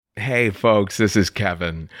Hey folks, this is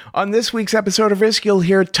Kevin. On this week's episode of Risk, you'll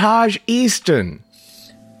hear Taj Easton.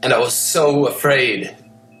 And I was so afraid.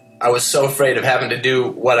 I was so afraid of having to do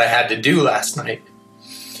what I had to do last night.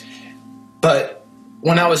 But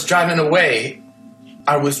when I was driving away,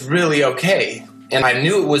 I was really okay. And I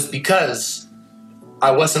knew it was because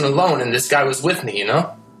I wasn't alone and this guy was with me, you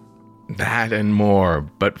know? That and more.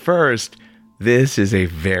 But first, this is a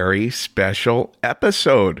very special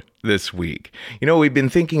episode this week. You know, we've been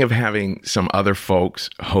thinking of having some other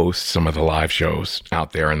folks host some of the live shows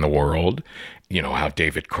out there in the world. You know how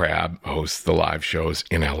David Crabb hosts the live shows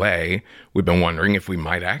in LA. We've been wondering if we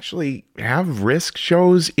might actually have Risk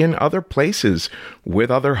shows in other places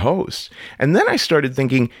with other hosts. And then I started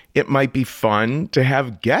thinking it might be fun to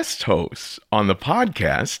have guest hosts on the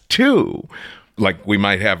podcast too. Like we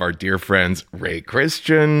might have our dear friends Ray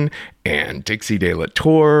Christian and Dixie De La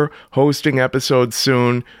Tour hosting episodes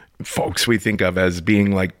soon. Folks we think of as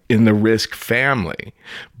being like in the Risk family.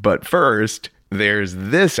 But first, there's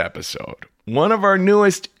this episode. One of our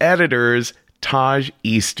newest editors, Taj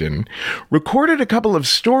Easton, recorded a couple of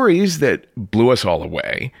stories that blew us all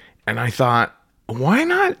away. And I thought, why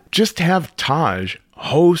not just have Taj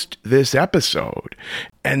host this episode?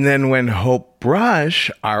 And then when Hope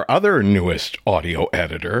Brush, our other newest audio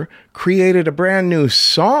editor, created a brand new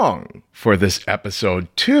song for this episode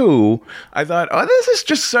too, I thought, oh, this is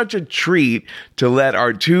just such a treat to let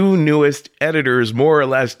our two newest editors more or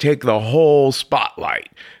less take the whole spotlight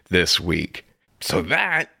this week. So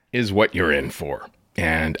that is what you're in for.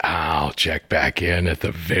 And I'll check back in at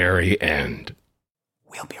the very end.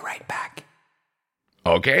 We'll be right back.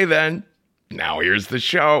 Okay then, now here's the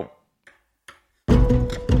show.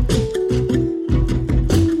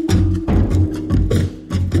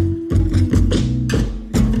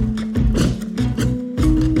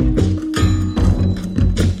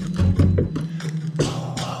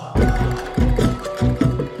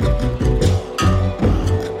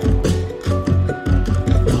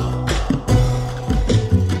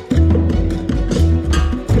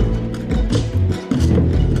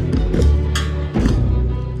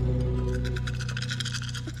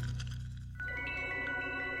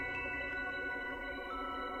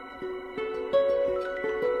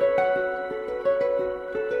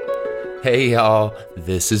 Hey y'all,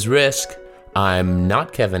 this is Risk. I'm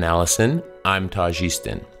not Kevin Allison, I'm Taj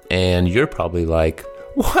Easton. And you're probably like,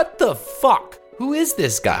 what the fuck? Who is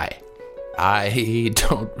this guy? I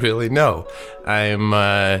don't really know. I'm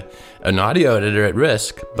an audio editor at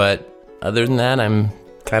Risk, but other than that, I'm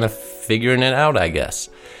kind of figuring it out, I guess.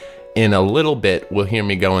 In a little bit, we'll hear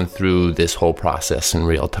me going through this whole process in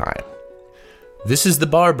real time. This is the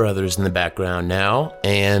Barr Brothers in the background now,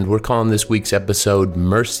 and we're calling this week's episode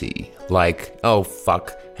Mercy. Like, oh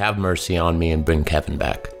fuck, have mercy on me and bring Kevin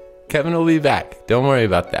back. Kevin will be back, don't worry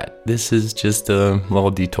about that. This is just a little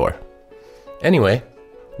detour. Anyway,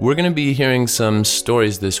 we're going to be hearing some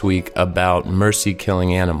stories this week about mercy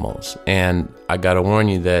killing animals, and I gotta warn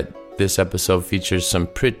you that this episode features some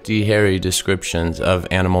pretty hairy descriptions of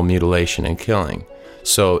animal mutilation and killing.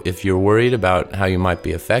 So if you're worried about how you might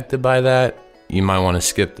be affected by that, you might want to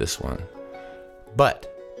skip this one. But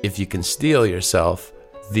if you can steel yourself,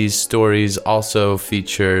 these stories also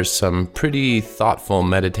feature some pretty thoughtful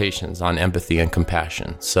meditations on empathy and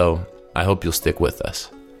compassion, so I hope you'll stick with us.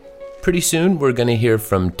 Pretty soon, we're going to hear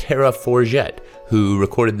from Tara Forget, who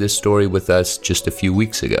recorded this story with us just a few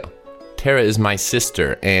weeks ago. Tara is my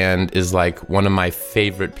sister and is like one of my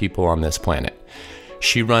favorite people on this planet.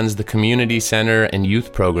 She runs the community center and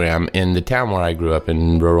youth program in the town where I grew up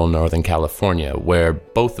in rural Northern California, where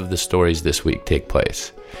both of the stories this week take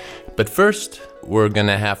place. But first, we're going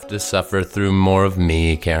to have to suffer through more of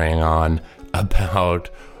me carrying on about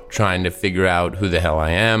trying to figure out who the hell I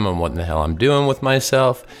am and what the hell I'm doing with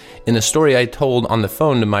myself in a story I told on the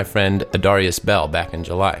phone to my friend Adarius Bell back in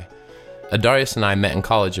July. Adarius and I met in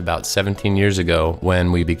college about 17 years ago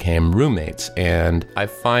when we became roommates, and I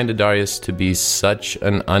find Adarius to be such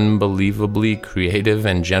an unbelievably creative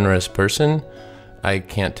and generous person, I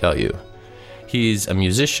can't tell you. He's a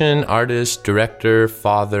musician, artist, director,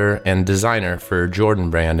 father, and designer for Jordan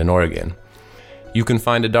Brand in Oregon. You can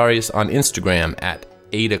find Adarius on Instagram at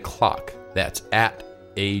 8 o'clock. That's at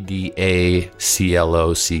ADACLOCK.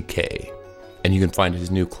 And you can find his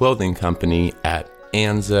new clothing company at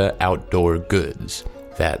Anza Outdoor Goods.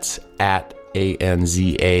 That's at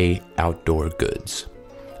ANZA Outdoor Goods.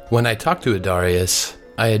 When I talked to Adarius,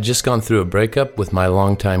 I had just gone through a breakup with my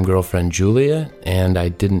longtime girlfriend Julia, and I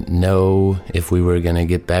didn't know if we were going to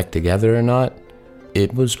get back together or not.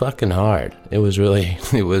 It was fucking hard. I was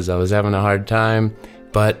having a hard time,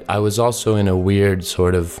 But I was also in a weird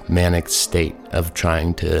sort of manic state of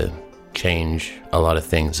trying to change a lot of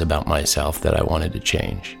things about myself that I wanted to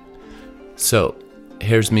change. So,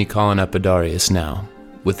 here's me calling up Adarius now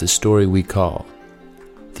with the story we call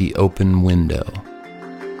The Open Window.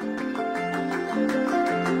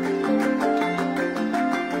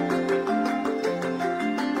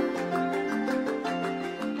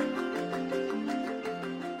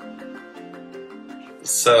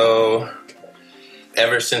 So,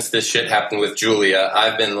 ever since this shit happened with Julia,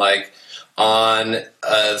 I've been like on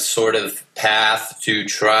a sort of path to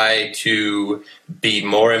try to be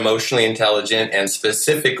more emotionally intelligent and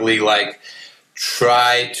specifically like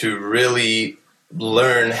try to really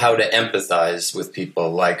learn how to empathize with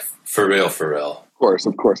people, like for real, for real.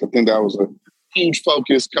 Of course. I think that was a huge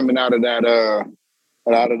focus coming out of that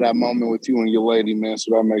moment with you and your lady, man.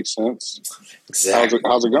 So that makes sense. Exactly.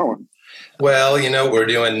 How's it going? Well, we're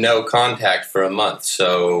doing no contact for a month.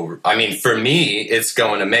 So, I mean, for me, it's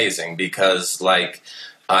going amazing because, like,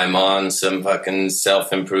 I'm on some fucking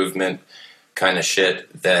self-improvement kind of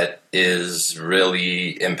shit that is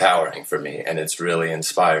really empowering for me, and it's really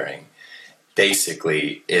inspiring.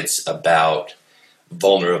 Basically, it's about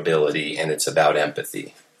vulnerability, and it's about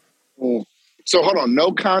empathy. So, hold on.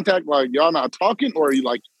 No contact? Like, y'all not talking? Or are you,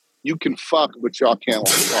 like, you can fuck, but y'all can't,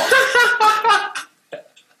 like, talk?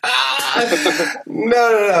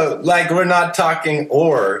 No. Like, we're not talking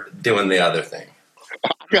or doing the other thing.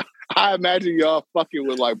 I imagine y'all fucking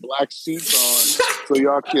with, like, black sheets on so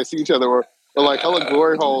y'all can't see each other, or like, hella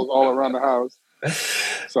glory holes all around the house.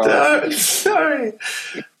 Sorry.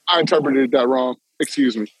 I interpreted that wrong.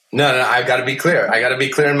 Excuse me. No, I've got to be clear. I got to be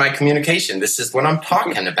clear in my communication. This is what I'm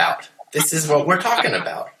talking about. This is what we're talking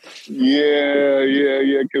about.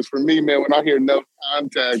 Yeah. Because for me, man, when I hear no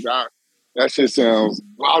contact, that shit sounds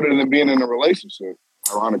louder than being in a relationship,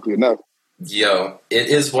 ironically enough. Yo, it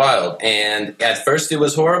is wild. And at first it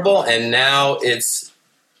was horrible, and now it's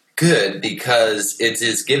good because it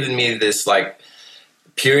is giving me this, like,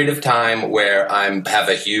 period of time where I have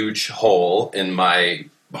a huge hole in my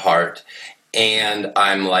heart, and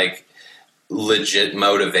I'm, like, legit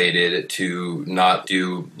motivated to not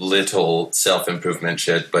do little self-improvement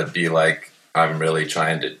shit, but be like, I'm really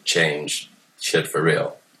trying to change shit for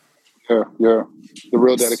real. Yeah. The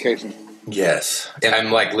real dedication. Yes. And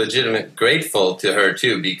I'm like legitimate grateful to her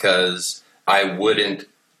too, because I wouldn't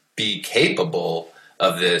be capable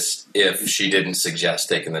of this if she didn't suggest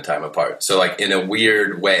taking the time apart. So like in a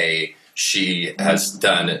weird way, she has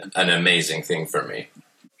done an amazing thing for me.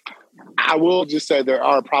 I will just say there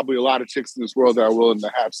are probably a lot of chicks in this world that are willing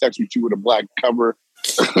to have sex with you with a black cover.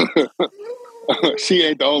 She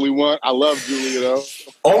ain't the only one. I love Julia though.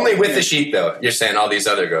 Only with the sheet though. You're saying all these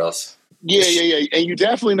other girls. Yeah. And you're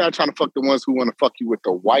definitely not trying to fuck the ones who want to fuck you with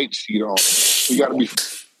the white sheet on. You gotta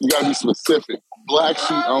be specific. Black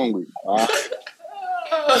sheet only. All right?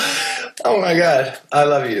 Oh my God. I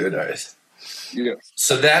love you, Adarius. Yes.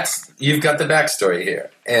 So you've got the backstory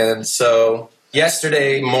here. And so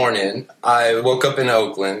yesterday morning, I woke up in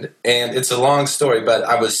Oakland, and it's a long story, but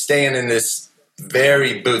I was staying in this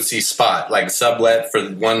very bootsy spot, like sublet for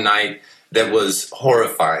one night that was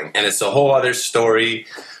horrifying. And it's a whole other story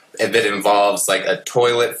that involves like a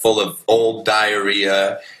toilet full of old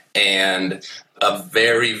diarrhea and a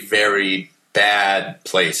very, very bad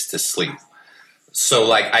place to sleep. So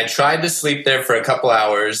like I tried to sleep there for a couple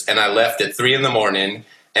hours, and I left at 3 a.m.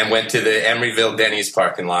 and went to the Emeryville Denny's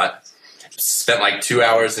parking lot, spent like 2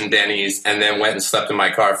 hours in Denny's, and then went and slept in my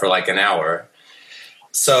car for like an hour.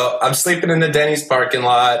 So I'm sleeping in the Denny's parking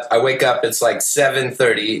lot. I wake up, it's like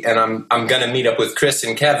 7:30, and I'm going to meet up with Chris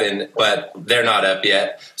and Kevin, but they're not up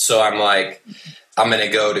yet. So I'm like, I'm going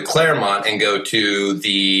to go to Claremont and go to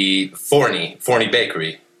the Forney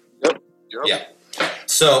Bakery. Yep. Yeah.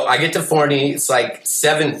 So I get to Forney, it's like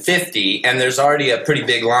 7:50, and there's already a pretty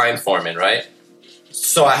big line forming, right?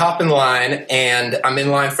 So I hop in line, and I'm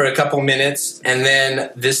in line for a couple minutes, and then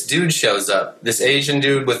this dude shows up. This Asian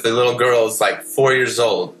dude with the little girl is like 4 years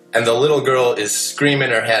old, and the little girl is screaming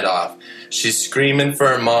her head off. She's screaming for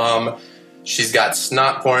her mom. She's got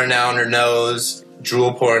snot pouring down her nose,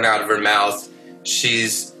 drool pouring out of her mouth.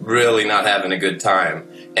 She's really not having a good time.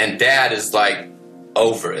 And Dad is like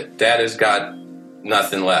over it. Dad has got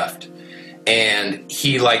nothing left. And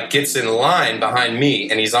he like gets in line behind me,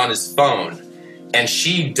 and he's on his phone. And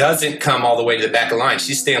she doesn't come all the way to the back of the line.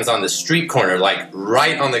 She stands on the street corner, like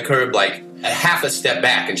right on the curb, like a half a step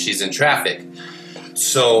back, and she's in traffic.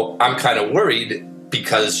 So I'm kind of worried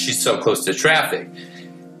because she's so close to traffic.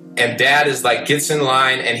 And Dad is like, gets in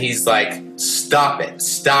line, and he's like, stop it,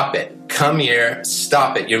 come here,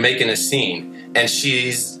 stop it, you're making a scene. and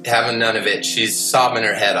she's having none of it. She's sobbing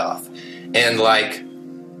her head off. And, like,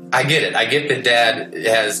 I get it. I get that Dad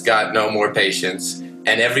has got no more patience,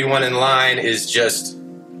 and everyone in line is just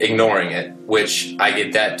ignoring it, which I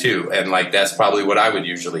get that too. And, like, that's probably what I would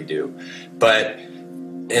usually do. But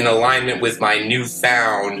in alignment with my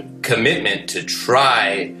newfound commitment to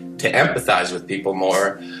try to empathize with people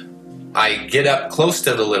more, I get up close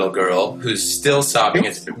to the little girl who's still sobbing.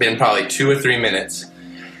 It's been probably 2 or 3 minutes.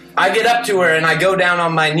 I get up to her and I go down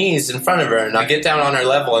on my knees in front of her, and I get down on her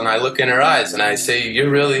level and I look in her eyes and I say, "You're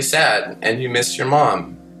really sad and you miss your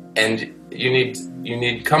mom and you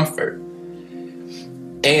need comfort."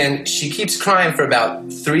 And she keeps crying for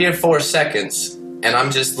about 3 or 4 seconds, and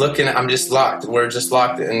I'm just locked. We're just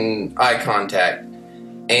locked in eye contact.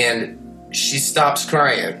 And she stops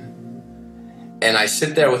crying. And I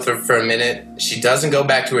sit there with her for a minute. She doesn't go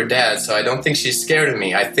back to her dad, so I don't think she's scared of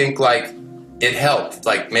me. I think, like, it helped.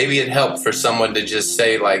 Like, maybe it helped for someone to just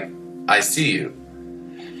say, like, "I see you."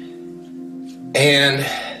 And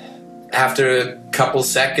after a couple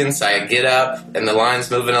seconds, I get up, and the line's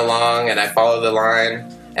moving along, and I follow the line,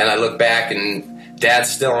 and I look back, and Dad's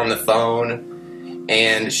still on the phone,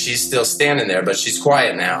 and she's still standing there, but she's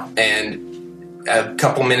quiet now. And a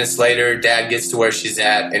couple minutes later, Dad gets to where she's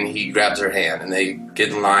at, and he grabs her hand, and they get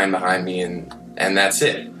in line behind me, and that's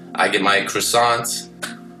it. I get my croissants,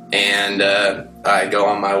 and I go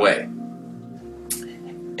on my way.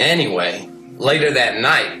 Anyway, later that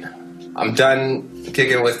night, I'm done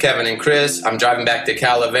kicking it with Kevin and Chris. I'm driving back to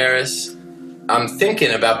Calaveras. I'm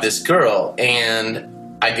thinking about this girl, and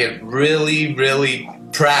I get really, really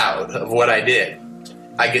proud of what I did.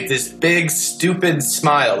 I get this big, stupid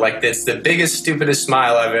smile, like that's the biggest, stupidest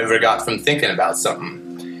smile I've ever got from thinking about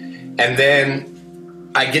something. And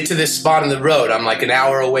then I get to this spot on the road. I'm like an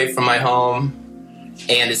hour away from my home,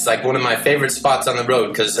 and it's like one of my favorite spots on the road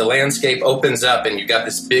because the landscape opens up and you got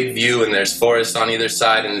this big view and there's forest on either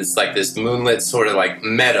side, and it's like this moonlit sort of like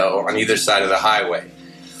meadow on either side of the highway.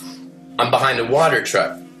 I'm behind a water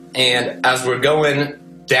truck, and as we're going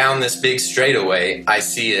down this big straightaway, I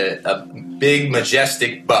see a big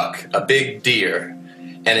majestic buck, a big deer,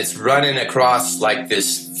 and it's running across like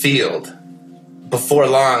this field. Before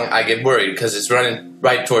long, I get worried because it's running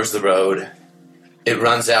right towards the road. It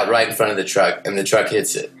runs out right in front of the truck, and the truck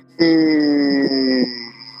hits it.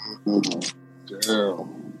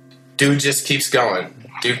 Damn. Dude just keeps going.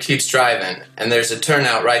 Dude keeps driving, and there's a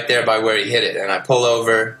turnout right there by where he hit it, and I pull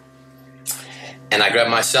over, and I grab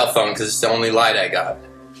my cell phone because it's the only light I got,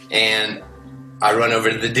 and I run over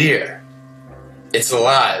to the deer. It's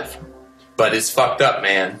alive, but it's fucked up,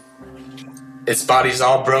 man. Its body's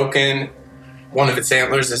all broken. One of its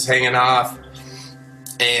antlers is hanging off,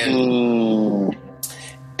 and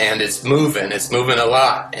it's moving. It's moving a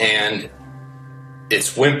lot, and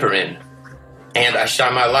it's whimpering. And I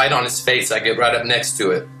shine my light on its face. I get right up next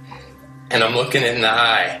to it, and I'm looking it in the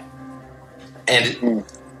eye, and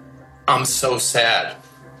I'm so sad.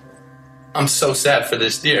 I'm so sad for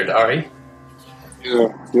this deer, Dari.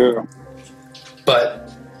 Yeah. But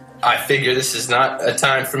I figure this is not a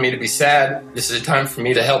time for me to be sad. This is a time for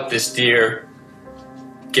me to help this deer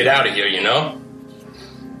get out of here, you know?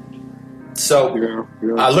 So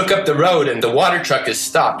I look up the road, and the water truck is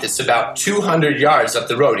stopped. It's about 200 yards up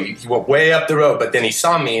the road. He went way up the road, but then he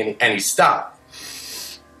saw me, and he stopped.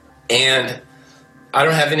 And I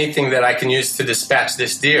don't have anything that I can use to dispatch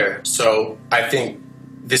this deer. So I think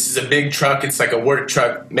this is a big truck. It's like a work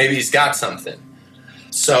truck. Maybe he's got something.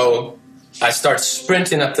 So I start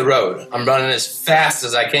sprinting up the road. I'm running as fast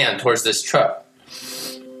as I can towards this truck.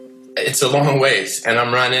 It's a long ways, and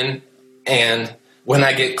I'm running, and when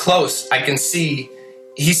I get close, I can see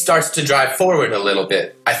he starts to drive forward a little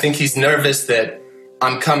bit. I think he's nervous that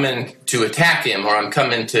I'm coming to attack him, or I'm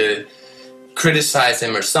coming to criticize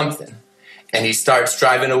him or something. And he starts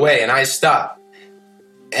driving away, and I stop.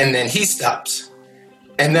 And then he stops.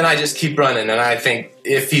 And then I just keep running, and I think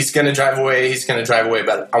if he's going to drive away, he's going to drive away.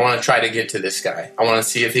 But I want to try to get to this guy. I want to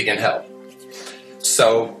see if he can help.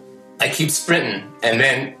 So I keep sprinting, and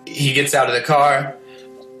then he gets out of the car.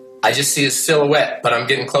 I just see his silhouette, but I'm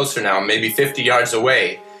getting closer now, maybe 50 yards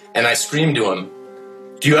away. And I scream to him,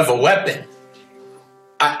 "Do you have a weapon?"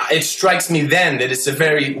 It strikes me then that it's a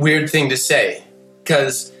very weird thing to say,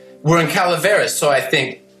 because we're in Calaveras, so I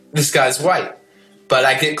think this guy's white. But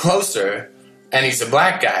I get closer, and he's a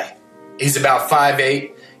black guy. He's about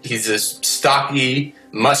 5'8". He's a stocky,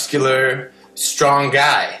 muscular, strong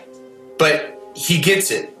guy. But he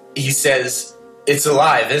gets it. He says, "It's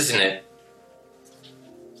alive, isn't it?"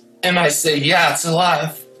 And I say, "Yeah, it's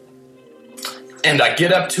alive." And I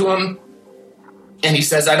get up to him, and he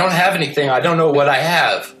says, "I don't have anything. I don't know what I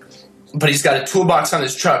have." but he's got a toolbox on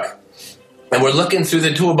his truck. And we're looking through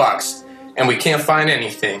the toolbox, and we can't find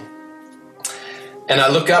anything. And I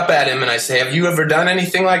look up at him and I say, have you ever done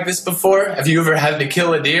anything like this before? Have you ever had to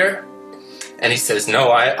kill a deer? And he says,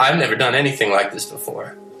 no, I've never done anything like this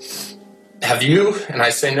before. Have you? And I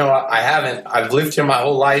say, no, I haven't. I've lived here my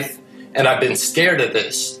whole life, and I've been scared of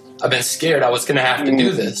this. I've been scared I was going to have to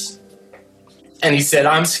do this. And he said,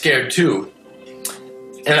 I'm scared too.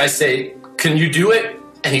 And I say, can you do it?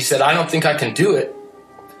 And he said, I don't think I can do it.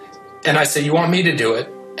 And I say, you want me to do it?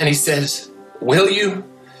 And he says, will you?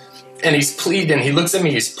 And he's pleading. He looks at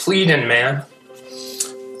me. He's pleading, man.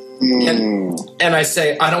 And I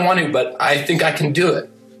say, I don't want to, but I think I can do it.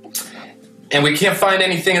 And we can't find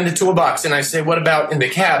anything in the toolbox. And I say, what about in the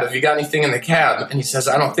cab? Have you got anything in the cab? And he says,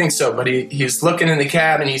 I don't think so. But he's looking in the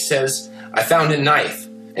cab, and he says, I found a knife.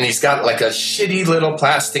 And he's got like a shitty little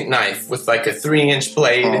plastic knife with like a 3-inch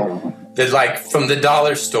blade that like from the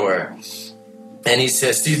dollar store. And he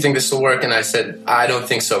says, do you think this will work? And I said, I don't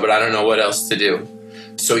think so, but I don't know what else to do.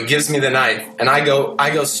 So he gives me the knife, and I go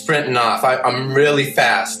sprinting off. I'm really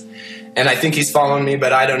fast. And I think he's following me,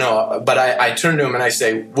 but I don't know. But I turn to him and I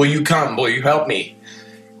say, will you come? Will you help me?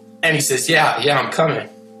 And he says, yeah, I'm coming.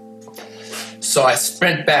 So I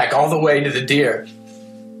sprint back all the way to the deer.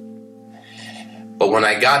 But when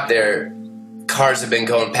I got there, cars had been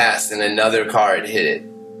going past, and another car had hit it.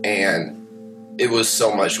 And it was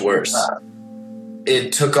so much worse.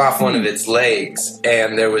 It took off one of its legs,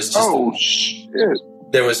 and there was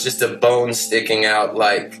just a bone sticking out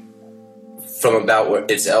like from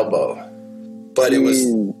about its elbow. But it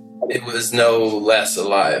was no less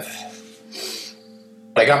alive.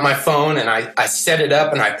 I got my phone, and I set it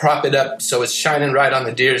up, and I prop it up so it's shining right on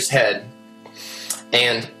the deer's head.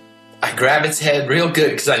 And I grab its head real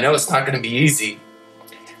good because I know it's not going to be easy.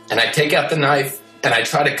 And I take out the knife, and I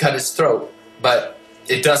try to cut its throat, but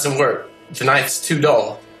it doesn't work. The knife's too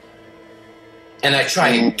dull. And I try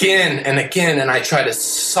again and again, and I try to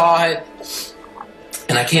saw it,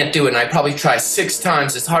 and I can't do it. And I probably try 6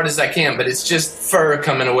 times as hard as I can, but it's just fur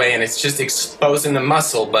coming away, and it's just exposing the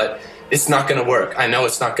muscle, but it's not going to work. I know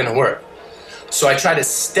it's not going to work. So I try to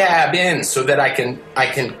stab in so that I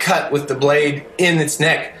can cut with the blade in its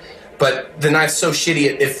neck, but the knife's so shitty,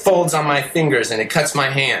 it folds on my fingers, and it cuts my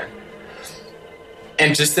hand.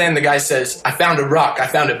 And just then the guy says, I found a rock. I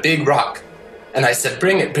found a big rock. And I said,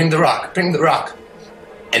 bring the rock.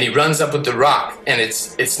 And he runs up with the rock, and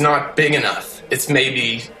it's not big enough. It's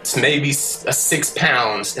maybe 6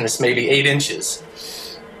 pounds, and it's maybe 8 inches.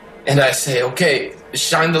 And I say, okay,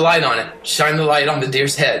 shine the light on it. Shine the light on the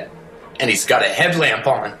deer's head. And he's got a headlamp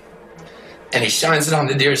on. And he shines it on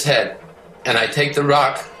the deer's head. And I take the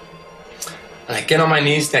rock, and I get on my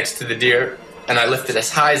knees next to the deer, and I lift it as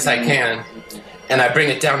high as I can. And I bring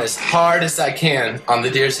it down as hard as I can on the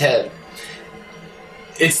deer's head.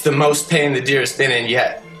 It's the most pain the deer has been in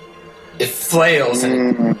yet. It flails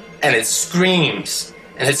and it screams.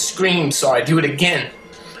 And it screams, so I do it again.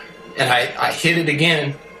 And I hit it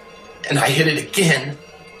again. And I hit it again.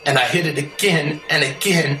 And I hit it again and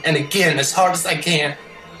again and again as hard as I can.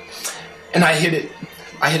 And I hit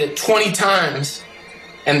it 20 times.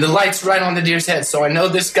 And the light's right on the deer's head, so I know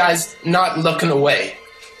this guy's not looking away.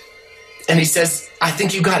 And he says, I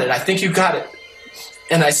think you got it.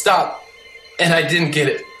 And I stop, and I didn't get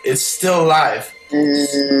it. It's still alive.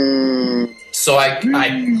 So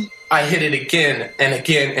I hit it again and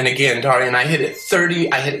again and again, Darian. I hit it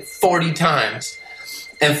 40 times.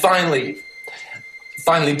 And finally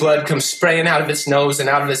blood comes spraying out of its nose and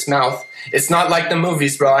out of its mouth. It's not like the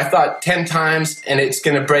movies, bro. I thought 10 times and it's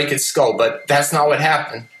going to break its skull, but that's not what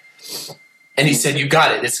happened. And he said, you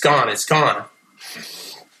got it. It's gone.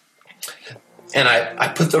 And I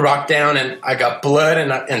put the rock down, and I got blood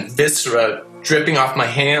and viscera dripping off my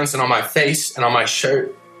hands and on my face and on my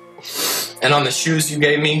shirt. And on the shoes you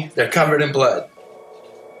gave me, they're covered in blood.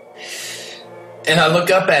 And I look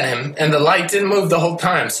up at him, and the light didn't move the whole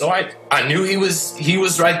time, so I knew he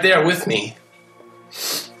was right there with me.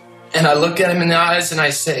 And I look at him in the eyes, and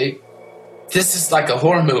I say, this is like a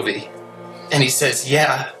horror movie. And he says,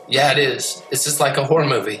 yeah, it is. This is like a horror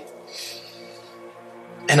movie.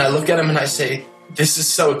 And I look at him and I say, this is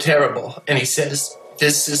so terrible. And he says,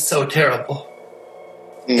 this is so terrible.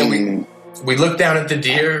 And we look down at the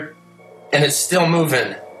deer, and it's still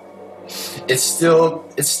moving. It's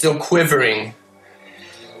still quivering.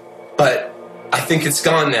 But I think it's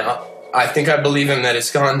gone now. I think I believe him that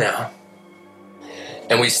it's gone now.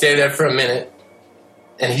 And we stay there for a minute,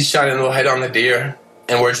 and he's shining the light on the deer,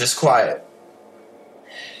 and we're just quiet.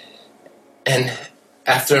 And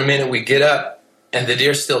after a minute, we get up, and the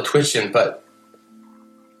deer's still twitching, but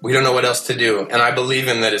We don't know what else to do. And I believe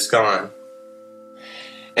him that it's gone.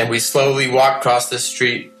 And we slowly walk across the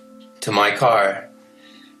street to my car.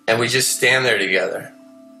 And we just stand there together.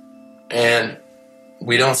 And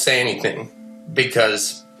we don't say anything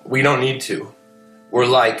because we don't need to.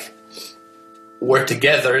 We're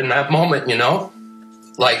together in that moment, you know?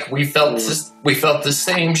 Like we felt the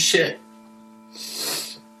same shit.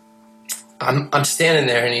 I'm standing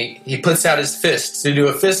there and he puts out his fist to do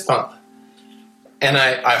a fist pump. And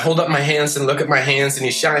I hold up my hands and look at my hands, and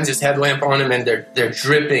he shines his headlamp on them, and they're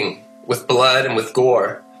dripping with blood and with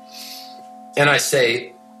gore. And I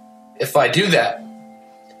say, if I do that,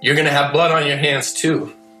 you're going to have blood on your hands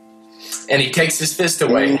too. And he takes his fist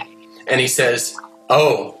away and he says,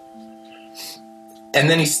 oh. And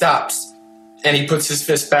then he stops and he puts his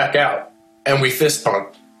fist back out and we fist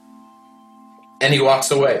pump. And he walks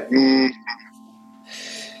away.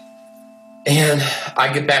 And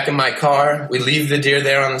I get back in my car. We leave the deer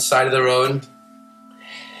there on the side of the road.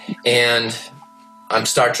 And I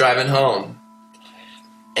start driving home.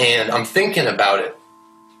 And I'm thinking about it.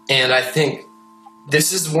 And I think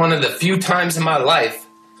this is one of the few times in my life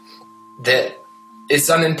that it's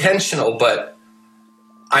unintentional, but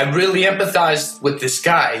I really empathized with this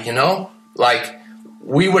guy, you know? Like,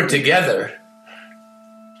 we were together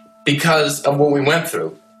because of what we went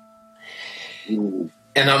through.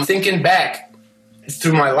 And I'm thinking back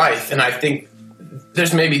through my life, and I think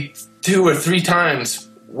there's maybe 2 or 3 times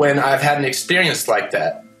when I've had an experience like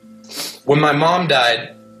that. When my mom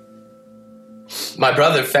died, my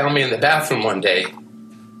brother found me in the bathroom one day.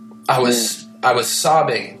 I was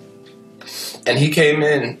sobbing, and he came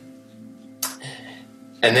in,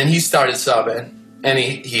 and then he started sobbing, and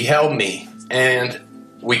he held me, and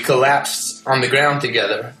we collapsed on the ground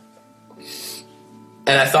together.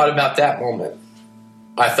 And I thought about that moment.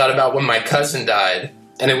 I thought about when my cousin died,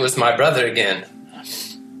 and it was my brother again.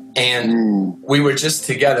 And we were just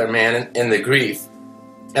together, man, in the grief.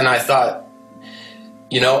 And I thought,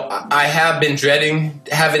 you know, I have been dreading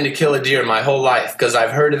having to kill a deer my whole life because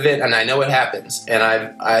I've heard of it and I know it happens. And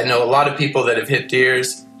I know a lot of people that have hit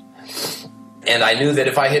deers. And I knew that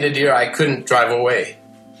if I hit a deer, I couldn't drive away.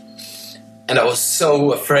 And I was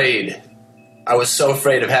so afraid. I was so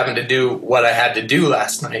afraid of having to do what I had to do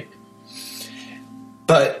last night.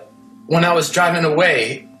 But when I was driving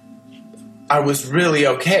away, I was really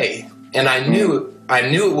okay. And I knew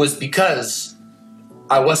it was because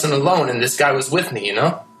I wasn't alone and this guy was with me, you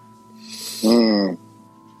know?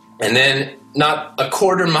 And then not a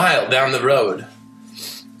quarter mile down the road,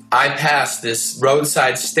 I passed this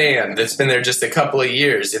roadside stand that's been there just a couple of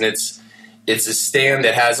years, and it's a stand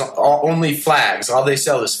that has only flags. All they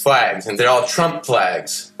sell is flags, and they're all Trump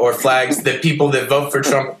flags, or flags that people that vote for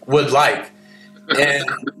Trump would like.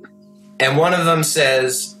 And one of them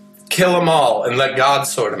says, kill them all and let God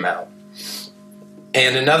sort them out.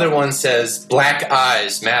 And another one says, black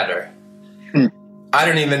eyes matter. I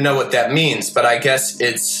don't even know what that means, but I guess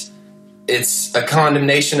it's a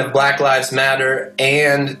condemnation of Black Lives Matter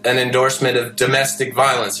and an endorsement of domestic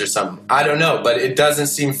violence or something. I don't know, but it doesn't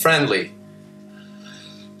seem friendly.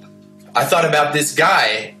 I thought about this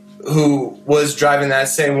guy who was driving that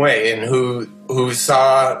same way and who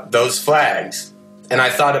saw those flags. And I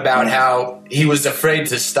thought about how he was afraid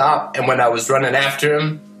to stop, and when I was running after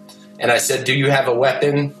him, and I said, do you have a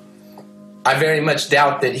weapon? I very much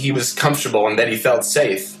doubt that he was comfortable and that he felt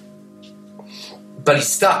safe. But he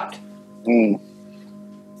stopped. And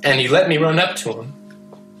he let me run up to him.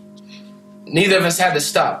 Neither of us had to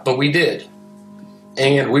stop, but we did.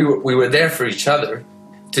 And we were there for each other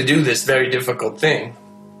to do this very difficult thing.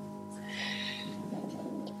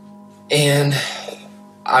 And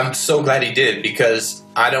I'm so glad he did, because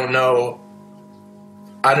I don't know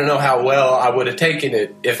how well I would have taken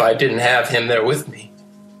it if I didn't have him there with me.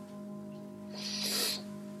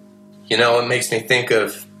 You know, it makes me think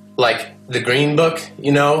of, like, the Green Book,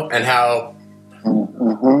 you know, and how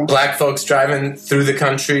black folks driving through the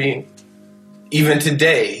country, even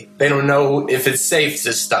today, they don't know if it's safe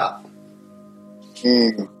to stop.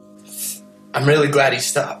 I'm really glad he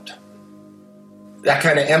stopped. That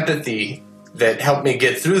kind of empathy that helped me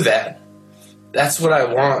get through that, that's what I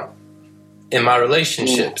want in my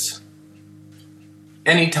relationships.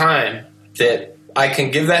 Anytime that I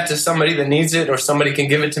can give that to somebody that needs it, or somebody can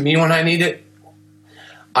give it to me when I need it,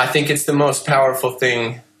 I think it's the most powerful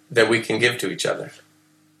thing that we can give to each other.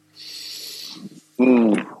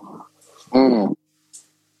 Ooh,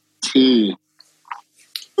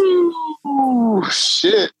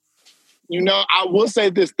 shit. You know, I will say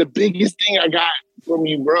this. The biggest thing I got from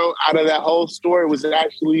you, bro, out of that whole story was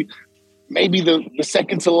actually maybe the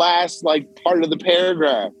second to last, like, part of the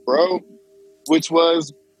paragraph, bro, which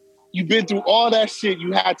was You've been through all that shit.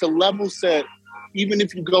 You had to level set. Even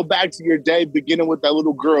if you go back to your day, beginning with that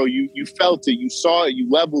little girl, you felt it, you saw it, you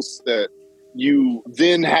level set. You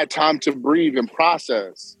then had time to breathe and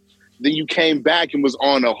process. Then you came back and was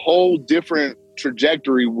on a whole different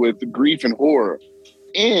trajectory with grief and horror.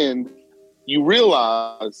 And you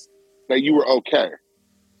realized that you were okay.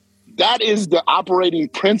 That is the operating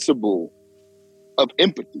principle of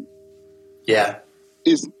empathy. Yeah.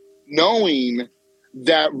 Is knowing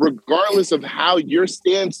that regardless of how your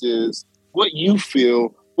stance is, what you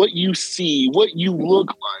feel, what you see, what you look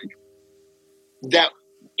like, that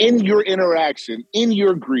in your interaction, in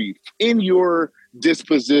your grief, in your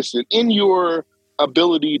disposition, in your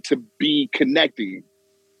ability to be connecting,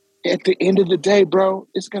 at the end of the day, bro,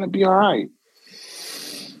 it's going to be all right.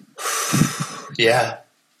 Yeah.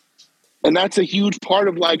 And that's a huge part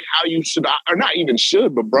of like how you should, or not even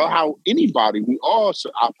should, but bro, how anybody, we all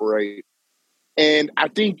should operate. And I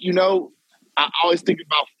think, you know, I always think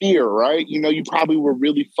about fear, right? You know, you probably were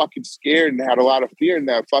really fucking scared and had a lot of fear in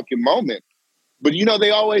that fucking moment. But, you know,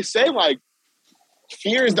 they always say, like,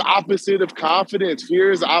 fear is the opposite of confidence.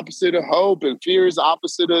 Fear is the opposite of hope. And fear is the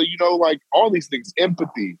opposite of, you know, like, all these things.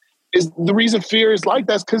 Empathy is the reason fear is like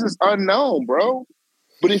that's because it's unknown, bro.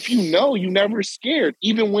 But if you know, you never scared.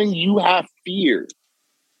 Even when you have fear,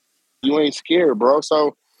 you ain't scared, bro.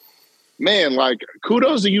 So, man, like,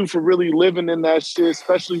 kudos to you for really living in that shit,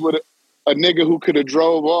 especially with a nigga who could have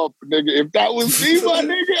drove off, nigga. If that was me, my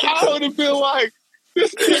nigga, I would have been like,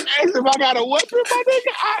 this nigga asked if I got a weapon, my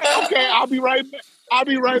nigga. Okay, I'll be right back.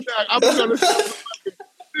 I'm gonna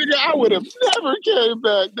nigga, I would have never came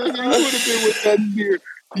back. Nigga, you would have been with that deer.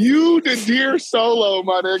 You the deer solo,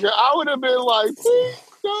 my nigga. I would have been like, please,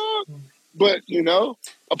 dog. But, you know,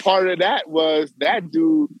 a part of that was that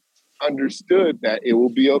dude understood that it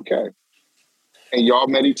will be okay. And y'all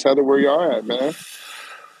met each other where y'all at, man.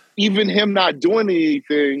 Even him not doing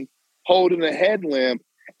anything, holding a headlamp,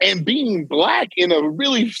 and being black in a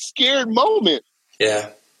really scared moment. Yeah.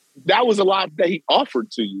 That was a lot that he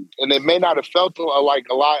offered to you. And it may not have felt like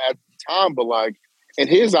a lot at the time, but like in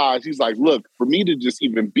his eyes, he's like, look, for me to just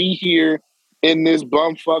even be here in this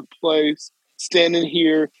bumfuck place, standing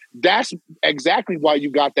here, that's exactly why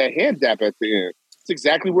you got that hand dap at the end. It's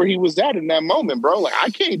exactly where he was at in that moment, bro. Like, I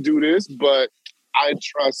can't do this, but I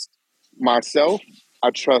trust myself,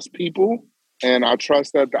 I trust people, and I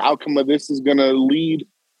trust that the outcome of this is going to lead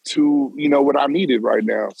to, you know, what I needed right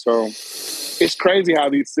now. So it's crazy how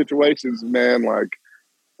these situations, man, like,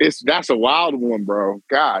 that's a wild one, bro.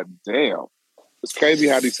 God damn. It's crazy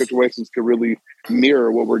how these situations could really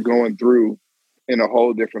mirror what we're going through in a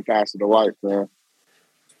whole different facet of life, man.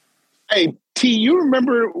 Hey, T, you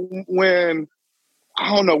remember when,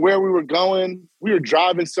 I don't know where we were going, we were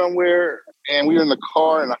driving somewhere and we were in the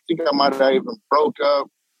car and I think I might have even broke up.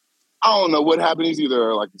 I don't know what happened. It's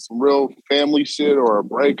either like some real family shit or a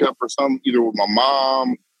breakup or something, either with my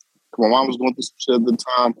mom. My mom was going through some shit at the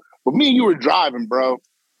time. But me and you were driving, bro.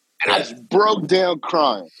 And I just broke down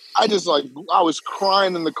crying. I was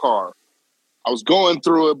crying in the car. I was going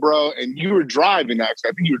through it, bro. And you were driving, actually.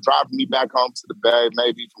 I think you were driving me back home to the Bay,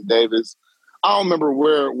 maybe from Davis. I don't remember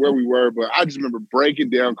where we were, but I just remember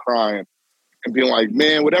breaking down crying and being like,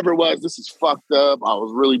 man, whatever it was, this is fucked up. I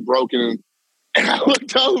was really broken. And I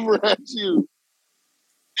looked over at you,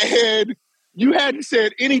 and you hadn't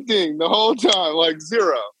said anything the whole time, like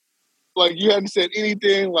zero. Like you hadn't said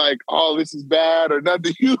anything like, oh, this is bad or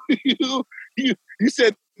nothing. You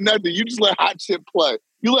said nothing. You just let hot shit play.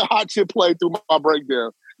 You let hot shit play through my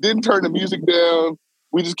breakdown. Didn't turn the music down.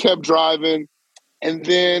 We just kept driving. And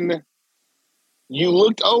then you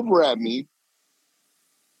looked over at me,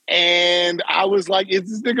 and I was like, is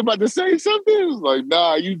this nigga about to say something? It was like,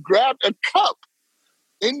 nah, you grabbed a cup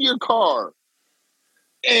in your car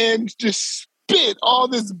and just spit. All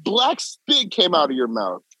this black spit came out of your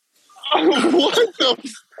mouth. What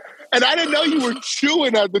the? And I didn't know you were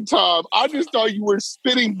chewing at the time. I just thought you were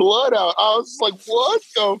spitting blood out. I was like, what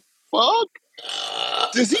the fuck?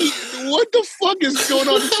 What the fuck is going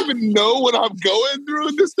on? Does he even know what I'm going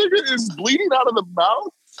through? This nigga is bleeding out of the mouth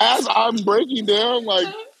as I'm breaking down.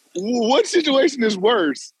 Like, what situation is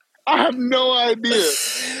worse? I have no idea.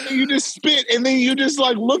 And you just spit, and then you just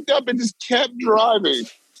like looked up and just kept driving.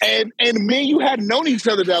 And me and you hadn't known each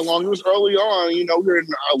other that long. It was early on, you know, we were in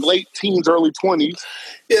our late teens, early 20s.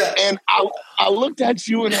 Yeah. And I looked at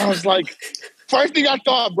you and I was like, first thing I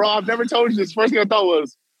thought, bro, I've never told you this. First thing I thought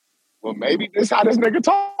was, well, maybe this is how this nigga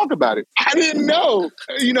talk about it. I didn't know.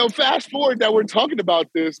 You know, fast forward that we're talking about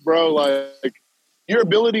this, bro, like your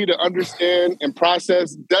ability to understand and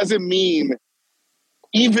process doesn't mean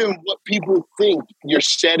even what people think your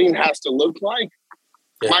shedding has to look like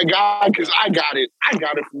My God, because I got it. I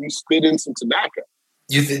got it from you spitting some tobacco.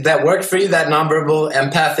 That worked for you? That nonverbal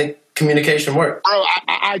empathic communication worked? Bro,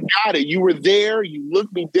 I got it. You were there. You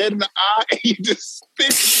looked me dead in the eye, and you just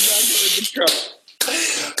spit tobacco in the cup.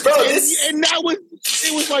 Bro, and that was,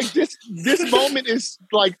 it was like this moment is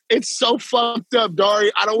like, it's so fucked up,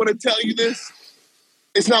 Dari. I don't want to tell you this.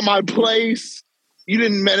 It's not my place. You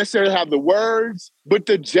didn't necessarily have the words, but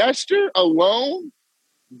the gesture alone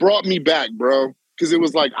brought me back, bro. Because it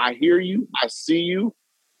was like, I hear you, I see you.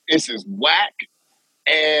 This is whack.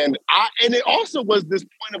 And it also was this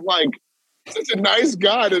point of like, such a nice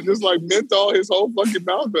guy that just like menthol his whole fucking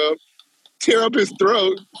mouth up, tear up his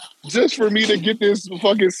throat just for me to get this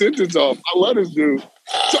fucking sentence off. I love this dude.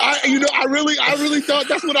 So I really thought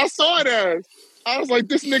that's what I saw it as. I was like,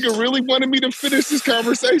 this nigga really wanted me to finish this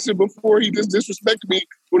conversation before he just disrespected me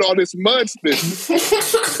with all this mud spit.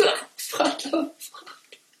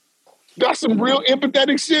 That's some real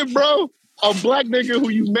empathetic shit, bro. A black nigga who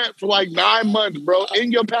you met for like 9 months, bro,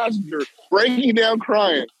 in your passenger, breaking down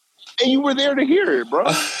crying. And you were there to hear it,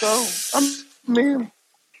 bro. So, the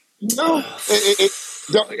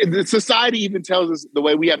society even tells us the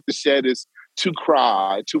way we have to shed is to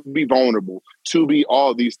cry, to be vulnerable, to be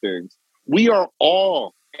all these things. We are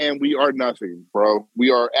all and we are nothing, bro. We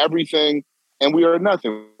are everything and we are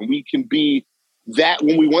nothing. We can be that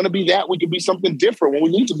when we want to be that. We can be something different when we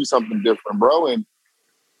need to be something different, bro. And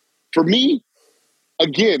for me,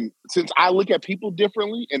 again, since I look at people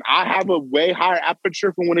differently and I have a way higher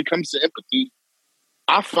aperture for when it comes to empathy,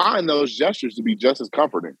 I find those gestures to be just as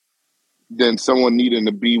comforting than someone needing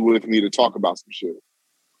to be with me to talk about some shit.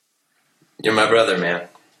 You're my brother, man.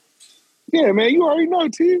 Yeah, man, you already know,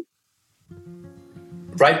 T.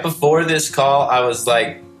 Right before this call, I was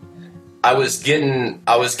getting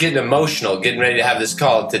emotional, getting ready to have this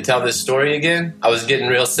call to tell this story again. I was getting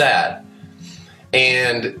real sad.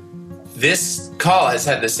 And this call has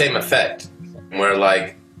had the same effect where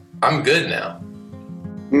like, I'm good now.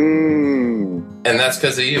 And that's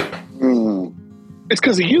because of you. It's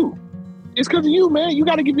because of you. It's because of you, man. You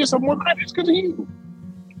got to give yourself more credit. It's because of you.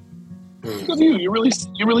 It's because of you. You're really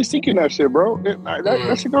seeking that shit, bro.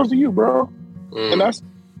 That shit goes to you, bro. And that's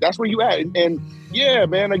where you at. And yeah,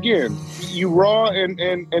 man, again, you raw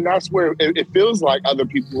and that's where it feels like other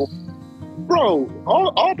people. Bro,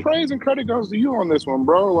 all praise and credit goes to you on this one,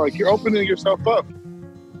 bro. Like, you're opening yourself up.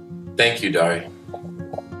 Thank you, Dari.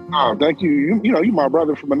 Oh, thank you. You know, you my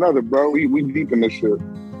brother from another, bro. We deep in this shit.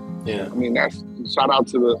 Yeah. I mean, that's shout out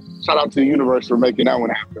to the universe for making that one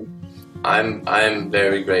happen. I'm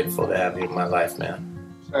very grateful to have you in my life,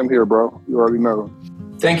 man. Same here, bro. You already know.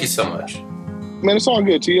 Thank you so much. Man, it's all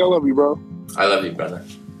good, T. I love you, bro. I love you, brother.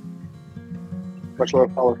 Much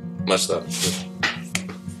love, fella. Much love.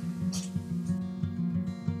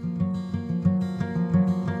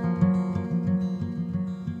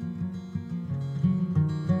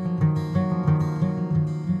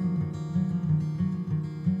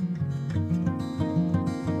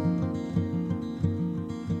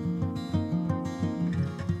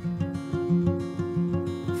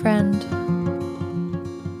 Friend,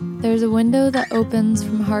 there's a window that opens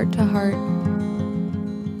from heart to heart,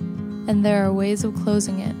 and there are ways of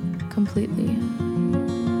closing it completely.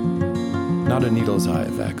 Not a needle's eye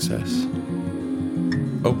of access.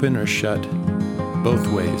 Open or shut, both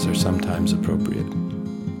ways are sometimes appropriate.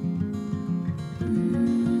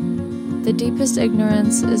 The deepest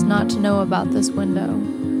ignorance is not to know about this window.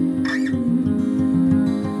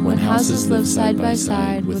 When houses live side by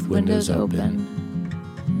side with windows open,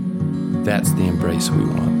 that's the embrace we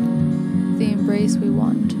want. The embrace we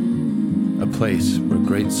want. A place where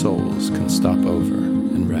great souls can stop over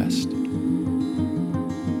and rest.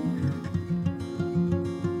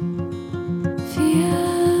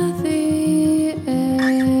 Feel the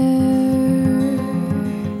air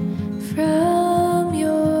from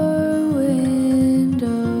your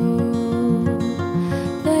window.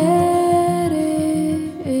 Let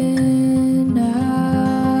it in now.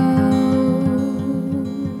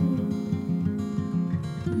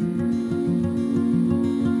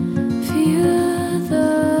 Feel the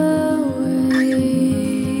wind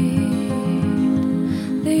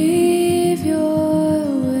leave your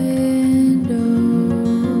window.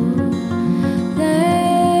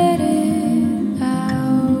 Let it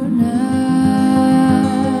out now.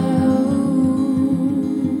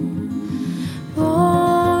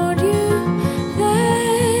 Won't you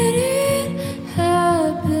let it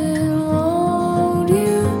happen? Won't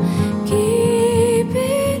you keep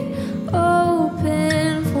it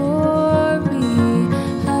open for me?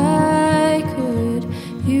 I could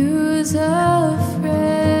use a friend.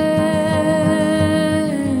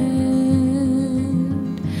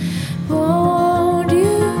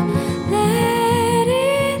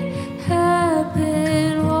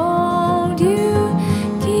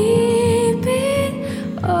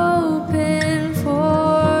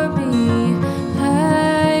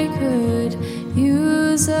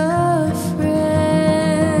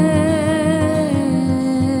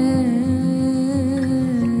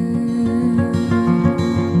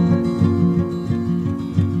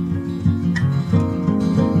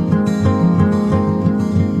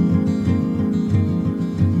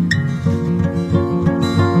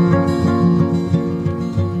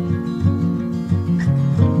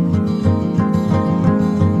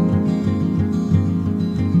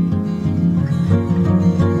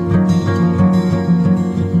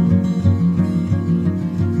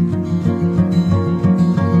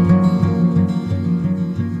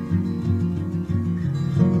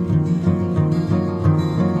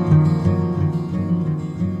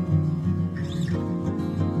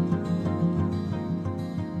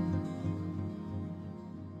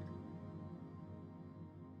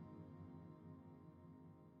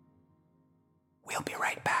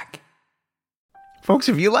 Folks,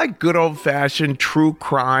 if you like good old-fashioned true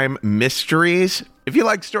crime mysteries, if you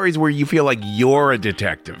like stories where you feel like you're a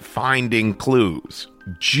detective finding clues,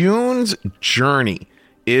 June's Journey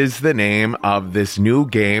is the name of this new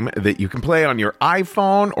game that you can play on your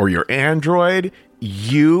iPhone or your Android.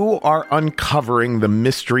 You are uncovering the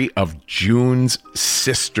mystery of June's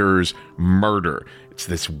sister's murder. It's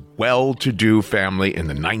this well-to-do family in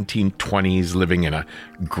the 1920s living in a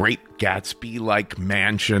Great Gatsby-like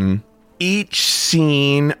mansion. Each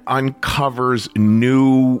scene uncovers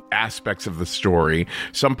new aspects of the story.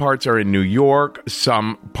 Some parts are in New York,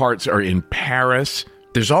 some parts are in Paris.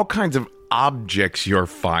 There's all kinds of objects you're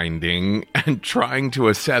finding and trying to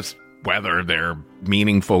assess whether they're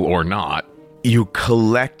meaningful or not. You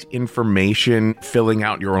collect information, filling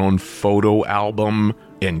out your own photo album,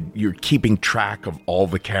 and you're keeping track of all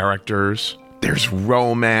the characters. There's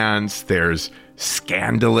romance, there's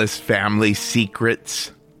scandalous family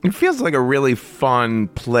secrets. It feels like a really fun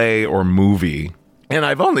play or movie. And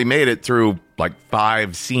I've only made it through like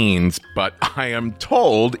 5 scenes, but I am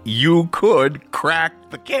told you could crack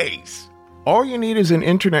the case. All you need is an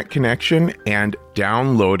internet connection and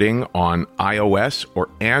downloading on iOS or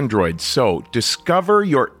Android. So discover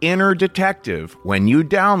your inner detective when you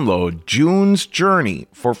download June's Journey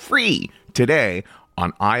for free today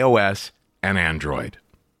on iOS and Android.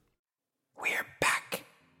 We're back.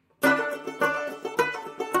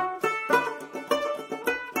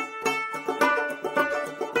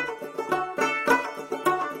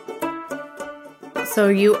 So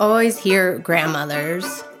you always hear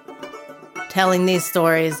grandmothers telling these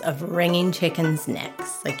stories of wringing chickens'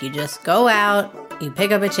 necks. Like you just go out, you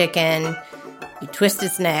pick up a chicken, you twist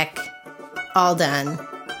its neck, all done,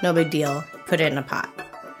 no big deal, put it in a pot.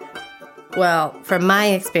 Well, from my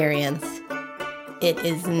experience, it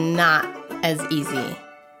is not as easy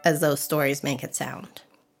as those stories make it sound.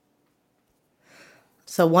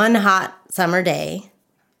 So one hot summer day,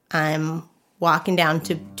 I'm walking down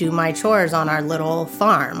to do my chores on our little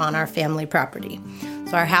farm on our family property.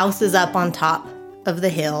 So our house is up on top of the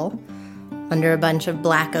hill under a bunch of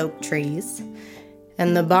black oak trees,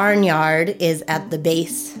 and the barnyard is at the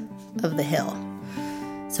base of the hill.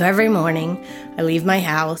 So every morning I leave my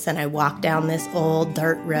house and I walk down this old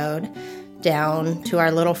dirt road down to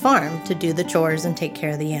our little farm to do the chores and take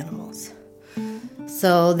care of the animals.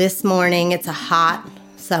 So this morning, it's a hot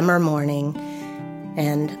summer morning,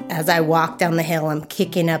 and as I walk down the hill, I'm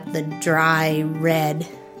kicking up the dry, red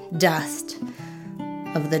dust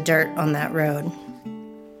of the dirt on that road.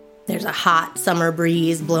 There's a hot summer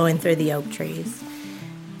breeze blowing through the oak trees.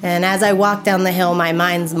 And as I walk down the hill, my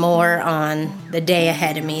mind's more on the day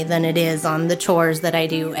ahead of me than it is on the chores that I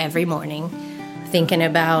do every morning. Thinking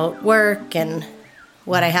about work and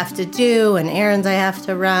what I have to do and errands I have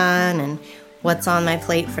to run and what's on my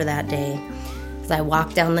plate for that day. As I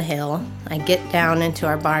walk down the hill, I get down into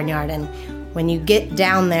our barnyard, and when you get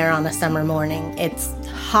down there on a summer morning, it's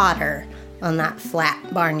hotter on that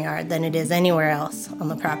flat barnyard than it is anywhere else on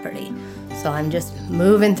the property. So I'm just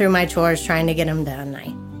moving through my chores trying to get them done.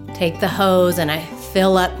 I take the hose and I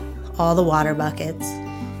fill up all the water buckets,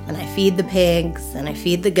 and I feed the pigs and I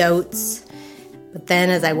feed the goats. But then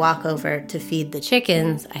as I walk over to feed the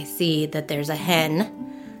chickens, I see that there's a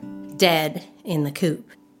hen dead in the coop.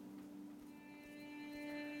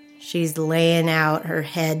 She's laying out, her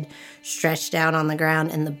head stretched out on the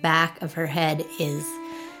ground, and the back of her head is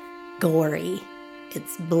gory.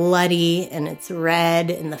 It's bloody and it's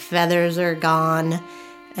red and the feathers are gone,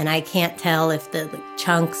 and I can't tell if the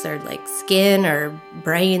chunks are like skin or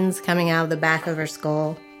brains coming out of the back of her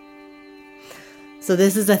skull. So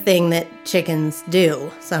this is a thing that chickens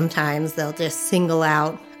do. Sometimes they'll just single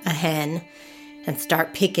out a hen and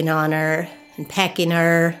start picking on her and pecking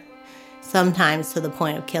her, sometimes to the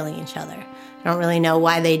point of killing each other. I don't really know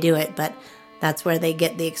why they do it, but that's where they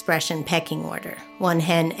get the expression pecking order. One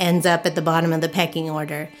hen ends up at the bottom of the pecking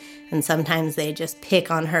order, and sometimes they just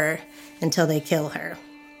pick on her until they kill her.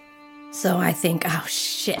 So I think, oh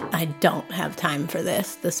shit, I don't have time for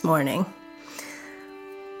this morning.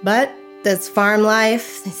 But that's farm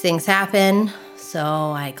life. These things happen. So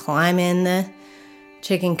I climb in the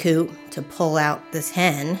chicken coop to pull out this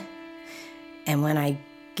hen. And when I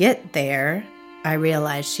get there, I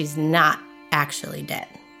realize she's not actually dead.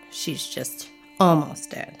 She's just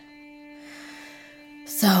almost dead.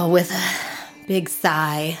 So with a big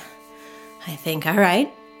sigh, I think, all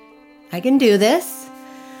right, I can do this.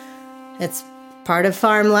 It's part of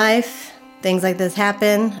farm life. Things like this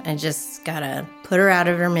happen. I just gotta put her out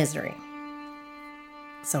of her misery.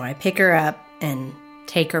 So I pick her up and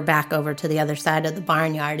take her back over to the other side of the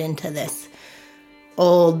barnyard into this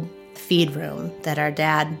old feed room that our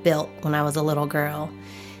dad built when I was a little girl.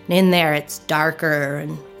 And in there, it's darker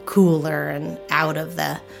and cooler and out of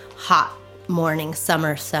the hot morning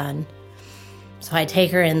summer sun. So I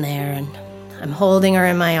take her in there and I'm holding her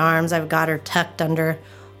in my arms. I've got her tucked under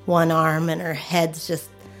one arm and her head's just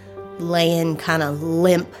laying kind of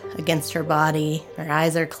limp against her body. Her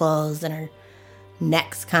eyes are closed and her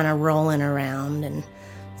neck's kind of rolling around. And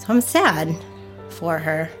so I'm sad for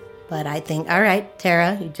her. But I think, all right,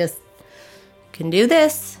 Tara, you just can do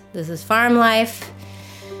this. This is farm life.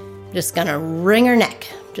 I'm just going to wring her neck,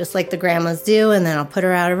 just like the grandmas do, and then I'll put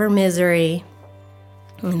her out of her misery,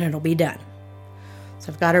 and it'll be done.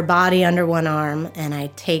 So I've got her body under one arm, and I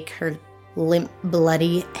take her limp,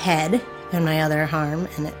 bloody head in my other arm,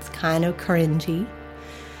 and it's kind of cringy.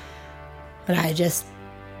 But I just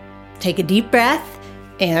take a deep breath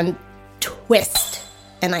and twist,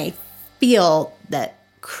 and I feel that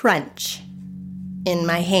crunch in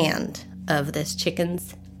my hand of this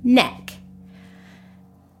chicken's neck.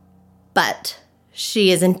 But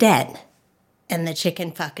she isn't dead. And the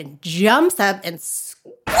chicken fucking jumps up and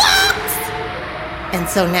squawks! And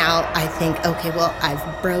so now I think, okay, well,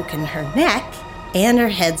 I've broken her neck and her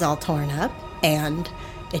head's all torn up and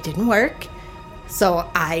it didn't work. So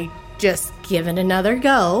I just give it another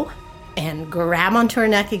go and grab onto her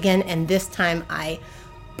neck again. And this time I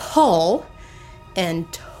pull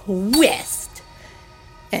and twist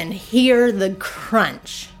and hear the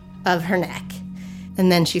crunch of her neck. And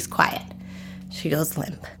then she's quiet. She goes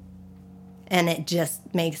limp. And it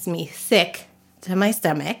just makes me sick to my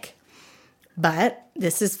stomach. But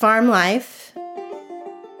this is farm life.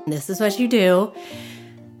 This is what you do.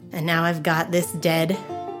 And now I've got this dead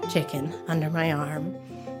chicken under my arm.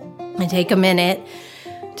 I take a minute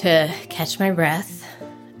to catch my breath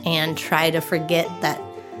and try to forget that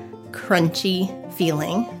crunchy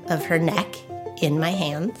feeling of her neck in my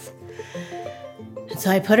hands. And so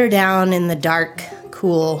I put her down in the dark,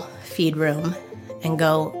 cool feed room and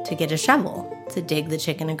go to get a shovel to dig the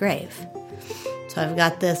chicken a grave. So I've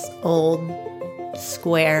got this old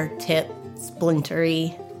square tip,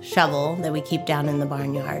 splintery shovel that we keep down in the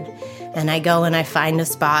barnyard. And I go and I find a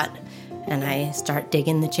spot and I start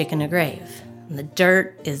digging the chicken a grave. And the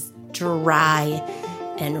dirt is dry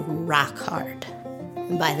and rock hard.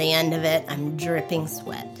 And by the end of it, I'm dripping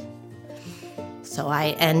sweat. So I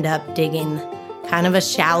end up digging kind of a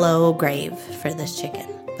shallow grave for this chicken.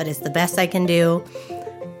 But it's the best I can do.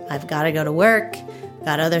 I've got to go to work,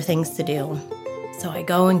 got other things to do. So I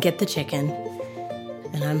go and get the chicken,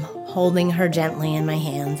 and I'm holding her gently in my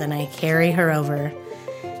hands, and I carry her over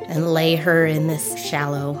and lay her in this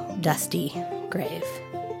shallow, dusty grave.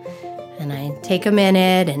 And I take a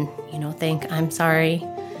minute and, think, I'm sorry,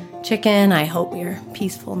 chicken, I hope you're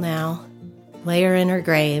peaceful now. Lay her in her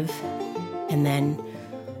grave, and then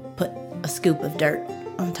put a scoop of dirt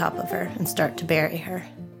on top of her and start to bury her.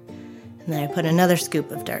 And then I put another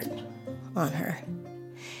scoop of dirt on her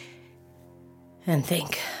and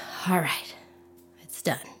think, all right, it's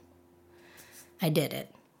done. I did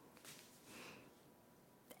it.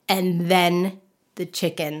 And then the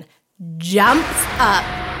chicken jumps up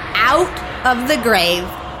out of the grave,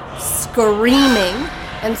 screaming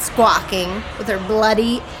and squawking with her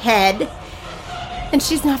bloody head. And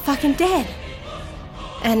she's not fucking dead.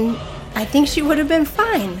 And I think she would have been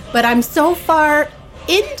fine. But I'm so far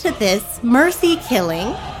into this mercy killing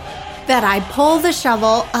that I pull the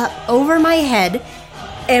shovel up over my head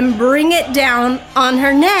and bring it down on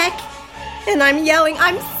her neck. And I'm yelling,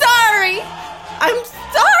 I'm sorry! I'm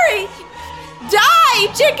sorry!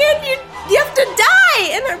 Die, chicken! You have to die!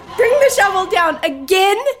 And I bring the shovel down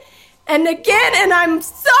again and again, and I'm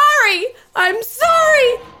sorry! I'm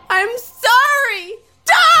sorry! I'm sorry!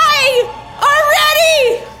 Die!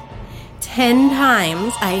 Already! 10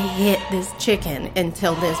 times I hit this chicken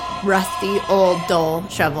until this rusty old dull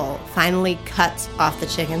shovel finally cuts off the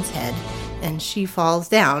chicken's head and she falls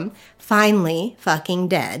down, finally fucking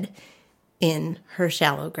dead, in her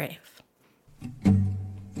shallow grave.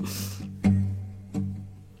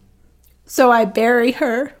 So I bury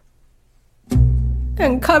her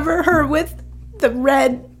and cover her with the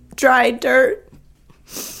red, dry dirt.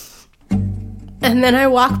 And then I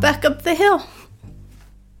walk back up the hill.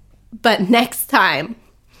 But next time,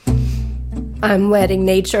 I'm letting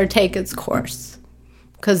nature take its course.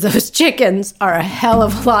 Because those chickens are a hell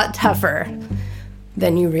of a lot tougher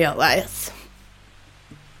than you realize.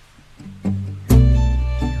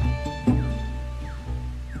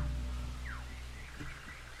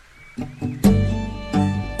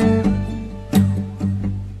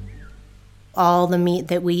 All the meat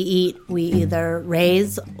that we eat, we either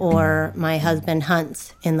raise or my husband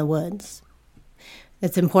hunts in the woods.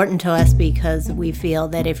 It's important to us because we feel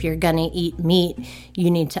that if you're going to eat meat, you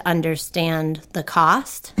need to understand the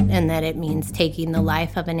cost and that it means taking the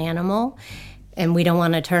life of an animal. And we don't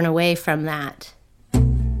want to turn away from that.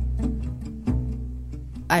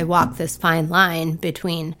 I walk this fine line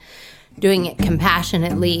between doing it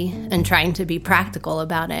compassionately and trying to be practical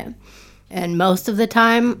about it. And most of the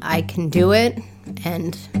time, I can do it,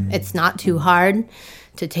 and it's not too hard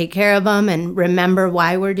to take care of them and remember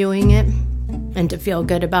why we're doing it and to feel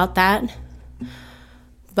good about that.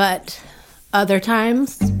 But other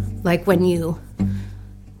times, like when you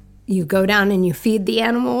go down and you feed the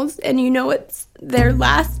animals and you know it's their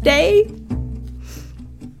last day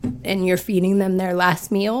and you're feeding them their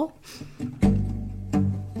last meal,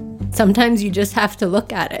 sometimes you just have to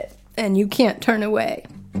look at it and you can't turn away.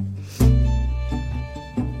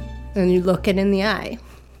 And you look it in the eye.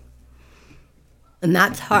 And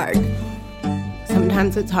that's hard.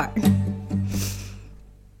 Sometimes it's hard.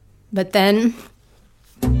 But then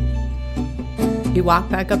you walk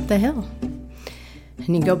back up the hill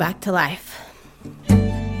and you go back to life.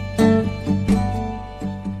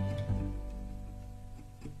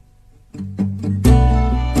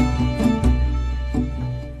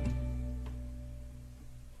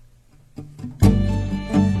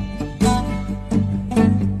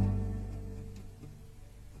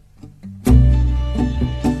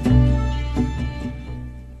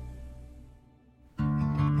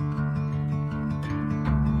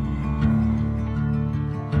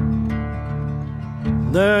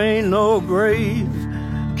 There ain't no grave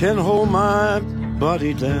can hold my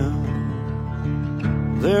body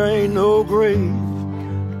down. There ain't no grave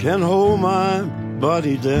can hold my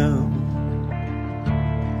body down.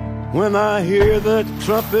 When I hear that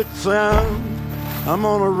trumpet sound, I'm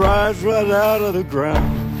gonna rise right out of the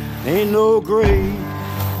ground. Ain't no grave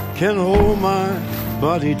can hold my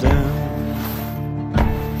body down.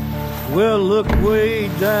 Well, look way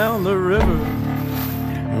down the river.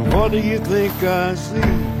 And what do you think I see?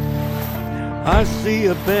 I see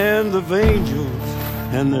a band of angels,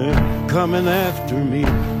 and they're coming after me.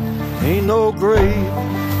 Ain't no grave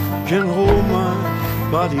can hold my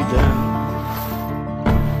body down.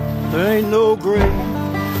 There ain't no grave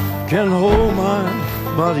can hold my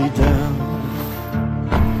body down.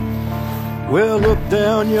 Well, look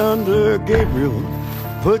down yonder, Gabriel.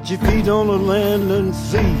 Put your feet on the land and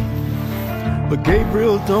see. But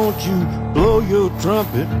Gabriel, don't you blow your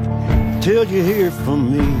trumpet till you hear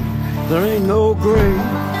from me. There ain't no grave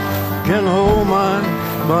can hold my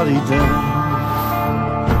body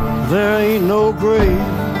down. There ain't no grave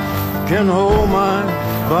can hold my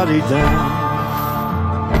body down.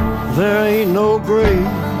 There ain't no grave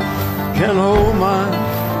can hold my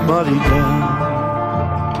body down.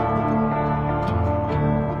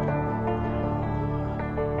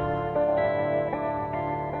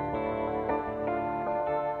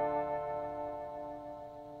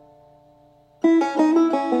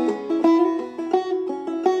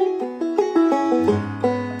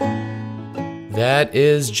 That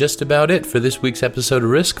is just about it for this week's episode of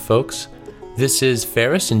Risk, folks. This is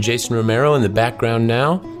Ferris and Jason Romero in the background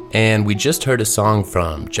now, and we just heard a song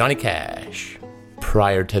from Johnny Cash.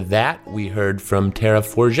 Prior to that, we heard from Tara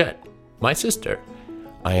Forget, my sister.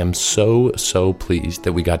 I am so pleased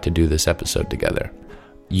that we got to do this episode together.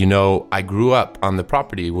 You know, I grew up on the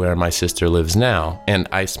property where my sister lives now, and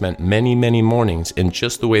I spent many mornings in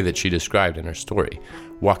just the way that she described in her story.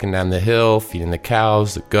 Walking down the hill, feeding the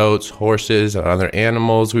cows, the goats, horses, and other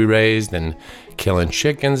animals we raised, and killing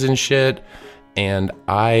chickens and shit. And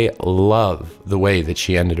I love the way that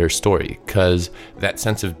she ended her story, because that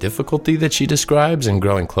sense of difficulty that she describes in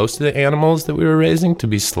growing close to the animals that we were raising to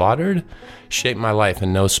be slaughtered shaped my life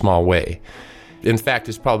in no small way. In fact,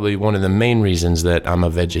 it's probably one of the main reasons that I'm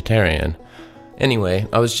a vegetarian. Anyway,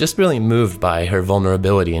 I was just really moved by her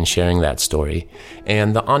vulnerability in sharing that story,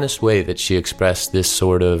 and the honest way that she expressed this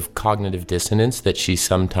sort of cognitive dissonance that she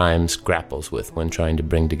sometimes grapples with when trying to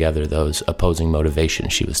bring together those opposing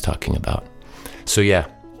motivations she was talking about. So yeah,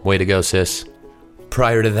 way to go, sis.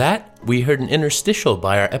 Prior to that, we heard an interstitial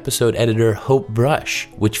by our episode editor, Hope Brush,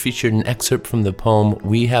 which featured an excerpt from the poem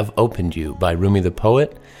We Have Opened You by Rumi the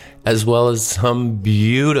Poet, as well as some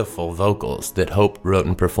beautiful vocals that Hope wrote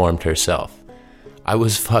and performed herself. I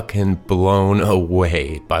was fucking blown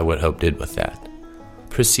away by what Hope did with that.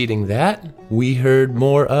 Preceding that, we heard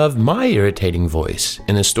more of my irritating voice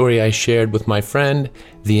in a story I shared with my friend,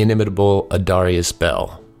 the inimitable Adarius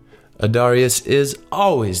Bell. Adarius is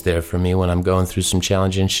always there for me when I'm going through some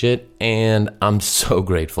challenging shit, and I'm so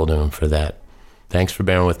grateful to him for that. Thanks for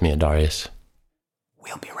bearing with me, Adarius.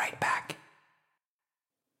 We'll be right back.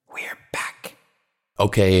 We're back.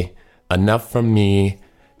 Okay, enough from me.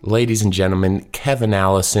 Ladies and gentlemen, Kevin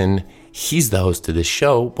Allison, he's the host of this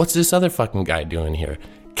show. What's this other fucking guy doing here?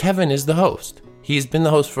 Kevin is the host. He's been the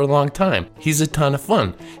host for a long time. He's a ton of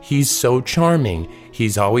fun. He's so charming.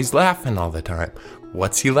 He's always laughing all the time.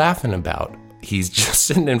 What's he laughing about? He's just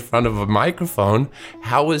sitting in front of a microphone.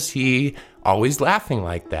 How is he always laughing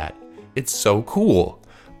like that? It's so cool.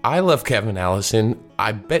 I love Kevin Allison.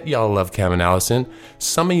 I bet y'all love Kevin Allison.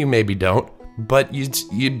 Some of you maybe don't, but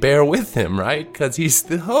you'd bear with him, right? Because he's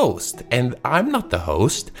the host, and I'm not the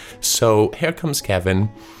host. So here comes Kevin.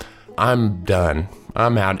 I'm done.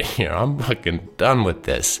 I'm out of here. I'm fucking done with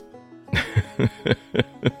this.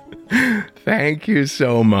 Thank you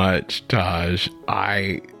so much, Taj.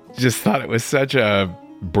 I just thought it was such a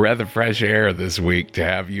breath of fresh air this week to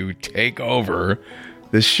have you take over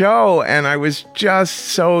the show. And I was just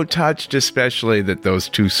so touched, especially that those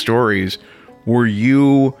two stories were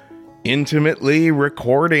you intimately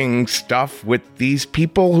recording stuff with these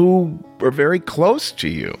people who are very close to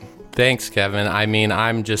you. Thanks, Kevin. I mean,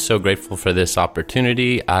 I'm just so grateful for this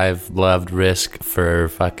opportunity. I've loved Risk for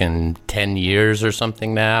fucking 10 years or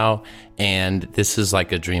something now, and this is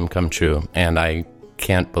like a dream come true, and I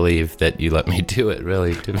can't believe that you let me do it,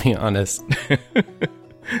 really, to be honest.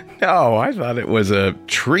 No, I thought it was a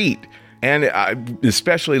treat, and I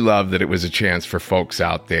especially love that it was a chance for folks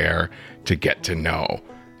out there to get to know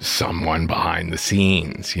someone behind the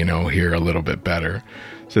scenes, hear a little bit better.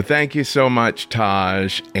 So thank you so much,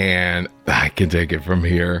 Taj, and I can take it from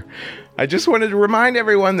here. I just wanted to remind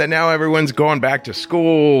everyone that now everyone's going back to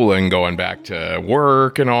school and going back to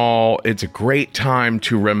work and all. It's a great time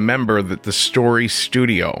to remember that the Story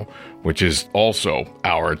Studio, which is also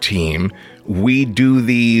our team, we do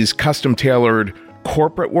these custom-tailored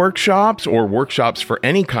corporate workshops or workshops for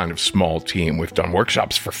any kind of small team. We've done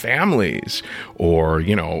workshops for families or,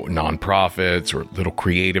 nonprofits or little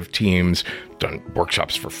creative teams. Done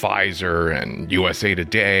workshops for Pfizer and USA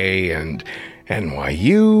Today and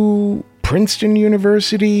NYU, Princeton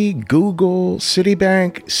University, Google,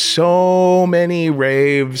 Citibank. So many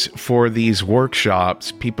raves for these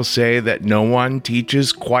workshops. People say that no one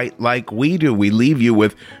teaches quite like we do. We leave you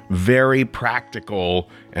with very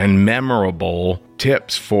practical and memorable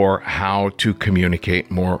tips for how to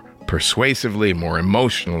communicate more persuasively, more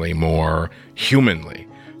emotionally, more humanly.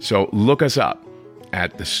 So look us up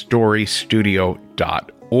at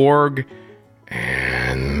thestorystudio.org.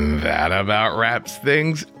 And that about wraps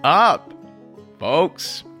things up.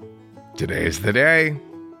 Folks, today's the day.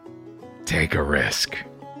 Take a risk.